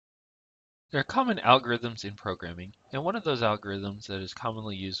There are common algorithms in programming, and one of those algorithms that is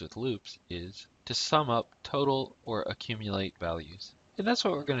commonly used with loops is to sum up total or accumulate values. And that's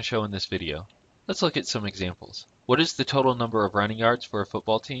what we're going to show in this video. Let's look at some examples. What is the total number of running yards for a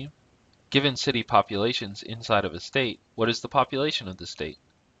football team? Given city populations inside of a state, what is the population of the state?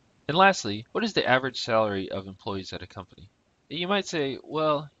 And lastly, what is the average salary of employees at a company? You might say,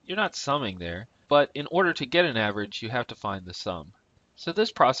 well, you're not summing there, but in order to get an average, you have to find the sum. So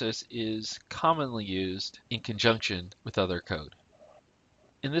this process is commonly used in conjunction with other code.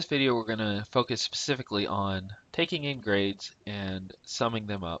 In this video, we're going to focus specifically on taking in grades and summing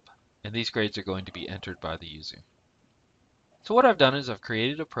them up, and these grades are going to be entered by the user. So what I've done is I've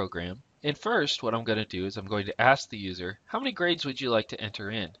created a program, and first what I'm going to do is I'm going to ask the user, how many grades would you like to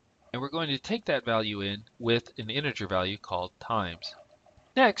enter in? And we're going to take that value in with an integer value called times.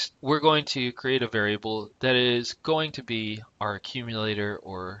 Next, we're going to create a variable that is going to be our accumulator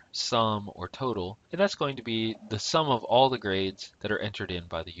or sum or total, and that's going to be the sum of all the grades that are entered in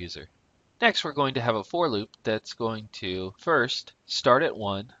by the user. Next, we're going to have a for loop that's going to first start at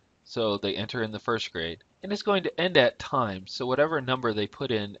 1, so they enter in the first grade, and it's going to end at time, so whatever number they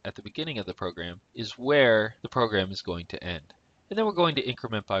put in at the beginning of the program is where the program is going to end. And then we're going to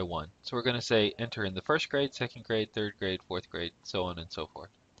increment by 1. So we're going to say enter in the first grade, second grade, third grade, fourth grade, so on and so forth.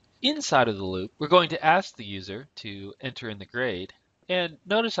 Inside of the loop, we're going to ask the user to enter in the grade. And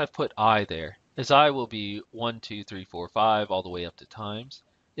notice I've put I there, as I will be 1, 2, 3, 4, 5, all the way up to times.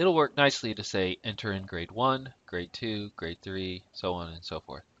 It'll work nicely to say enter in grade 1, grade 2, grade 3, so on and so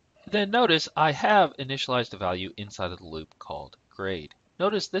forth. Then notice I have initialized a value inside of the loop called grade.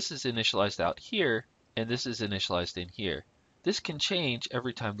 Notice this is initialized out here, and this is initialized in here. This can change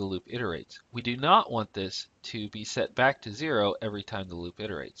every time the loop iterates. We do not want this to be set back to 0 every time the loop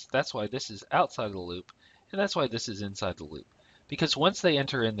iterates. That's why this is outside of the loop, and that's why this is inside the loop. Because once they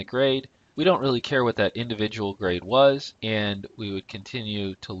enter in the grade, we don't really care what that individual grade was, and we would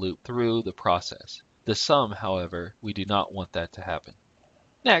continue to loop through the process. The sum, however, we do not want that to happen.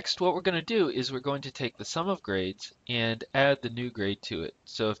 Next, what we're going to do is we're going to take the sum of grades and add the new grade to it.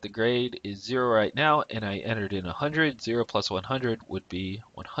 So if the grade is 0 right now and I entered in 100, 0 plus 100 would be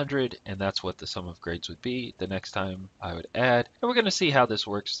 100, and that's what the sum of grades would be the next time I would add. And we're going to see how this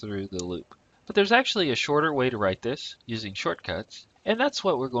works through the loop. But there's actually a shorter way to write this using shortcuts, and that's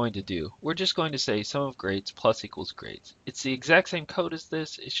what we're going to do. We're just going to say sum of grades plus equals grades. It's the exact same code as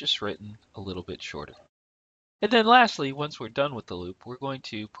this, it's just written a little bit shorter. And then lastly, once we're done with the loop, we're going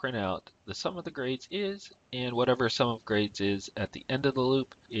to print out the sum of the grades is, and whatever sum of grades is at the end of the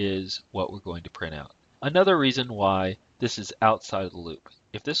loop is what we're going to print out. Another reason why this is outside of the loop.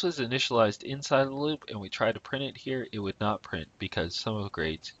 If this was initialized inside of the loop and we try to print it here, it would not print because sum of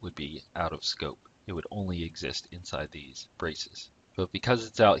grades would be out of scope. It would only exist inside these braces. But because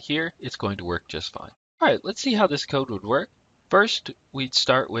it's out here, it's going to work just fine. All right, let's see how this code would work. First, we'd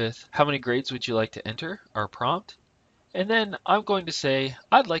start with how many grades would you like to enter, our prompt. And then I'm going to say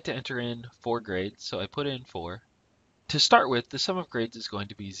I'd like to enter in 4 grades, so I put in 4. To start with, the sum of grades is going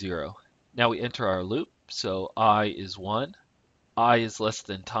to be 0. Now we enter our loop, so I is 1. I is less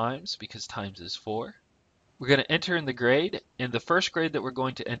than times because times is 4. We're going to enter in the grade, and the first grade that we're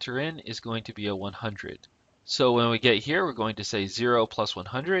going to enter in is going to be a 100. So when we get here, we're going to say 0 plus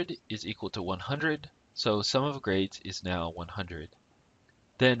 100 is equal to 100. So sum of grades is now 100.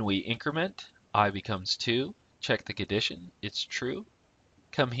 Then we increment, I becomes 2, check the condition, it's true.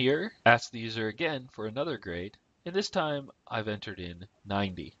 Come here, ask the user again for another grade, and this time I've entered in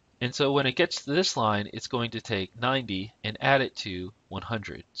 90. And so when it gets to this line, it's going to take 90 and add it to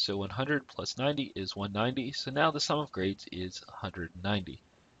 100. So 100 plus 90 is 190, so now the sum of grades is 190.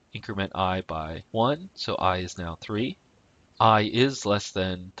 Increment I by 1, so I is now 3. I is less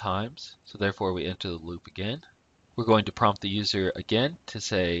than times, so therefore we enter the loop again. We're going to prompt the user again to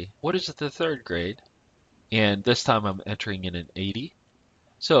say, what is the third grade? And this time I'm entering in an 80.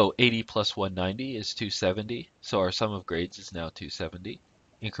 So 80 plus 190 is 270, so our sum of grades is now 270.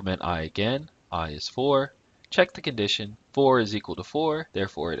 Increment I again, I is 4. Check the condition, 4 is equal to 4,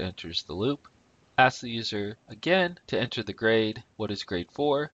 therefore it enters the loop. Ask the user again to enter the grade. What is grade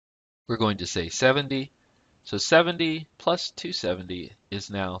 4? We're going to say 70. So 70 plus 270 is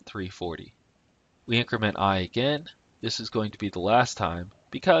now 340. We increment I again. This is going to be the last time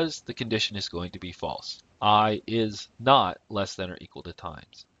because the condition is going to be false. I is not less than or equal to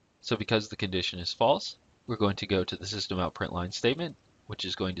times. So because the condition is false, we're going to go to the system out print line statement, which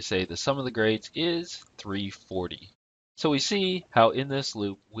is going to say the sum of the grades is 340. So we see how in this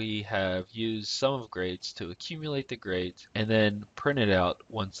loop we have used sum of grades to accumulate the grades and then print it out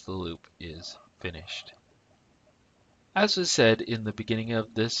once the loop is finished. As was said in the beginning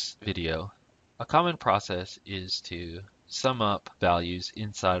of this video, A common process is to sum up values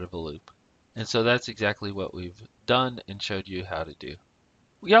inside of a loop. And so that's exactly what we've done and showed you how to do.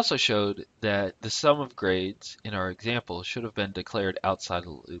 We also showed that the sum of grades in our example should have been declared outside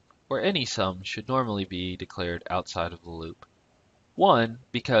of the loop, or any sum should normally be declared outside of the loop. One,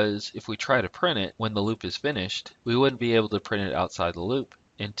 because if we try to print it when the loop is finished, we wouldn't be able to print it outside the loop.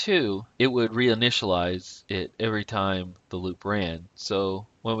 And two, it would reinitialize it every time the loop ran. So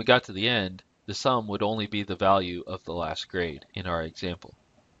when we got to the end, the sum would only be the value of the last grade in our example.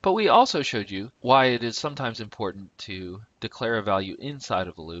 But we also showed you why it is sometimes important to declare a value inside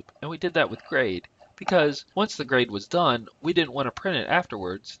of a loop, and we did that with grade, because once the grade was done, we didn't want to print it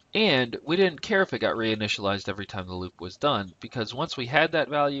afterwards, and we didn't care if it got reinitialized every time the loop was done, because once we had that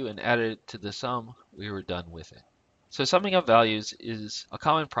value and added it to the sum, we were done with it. So summing up values is a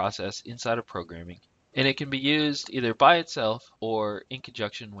common process inside of programming, and it can be used either by itself or in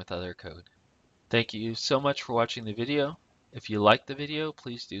conjunction with other code. Thank you so much for watching the video. If you liked the video,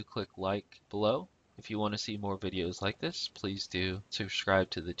 please do click like below. If you want to see more videos like this, please do subscribe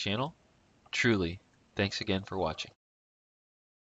to the channel. Truly, thanks again for watching.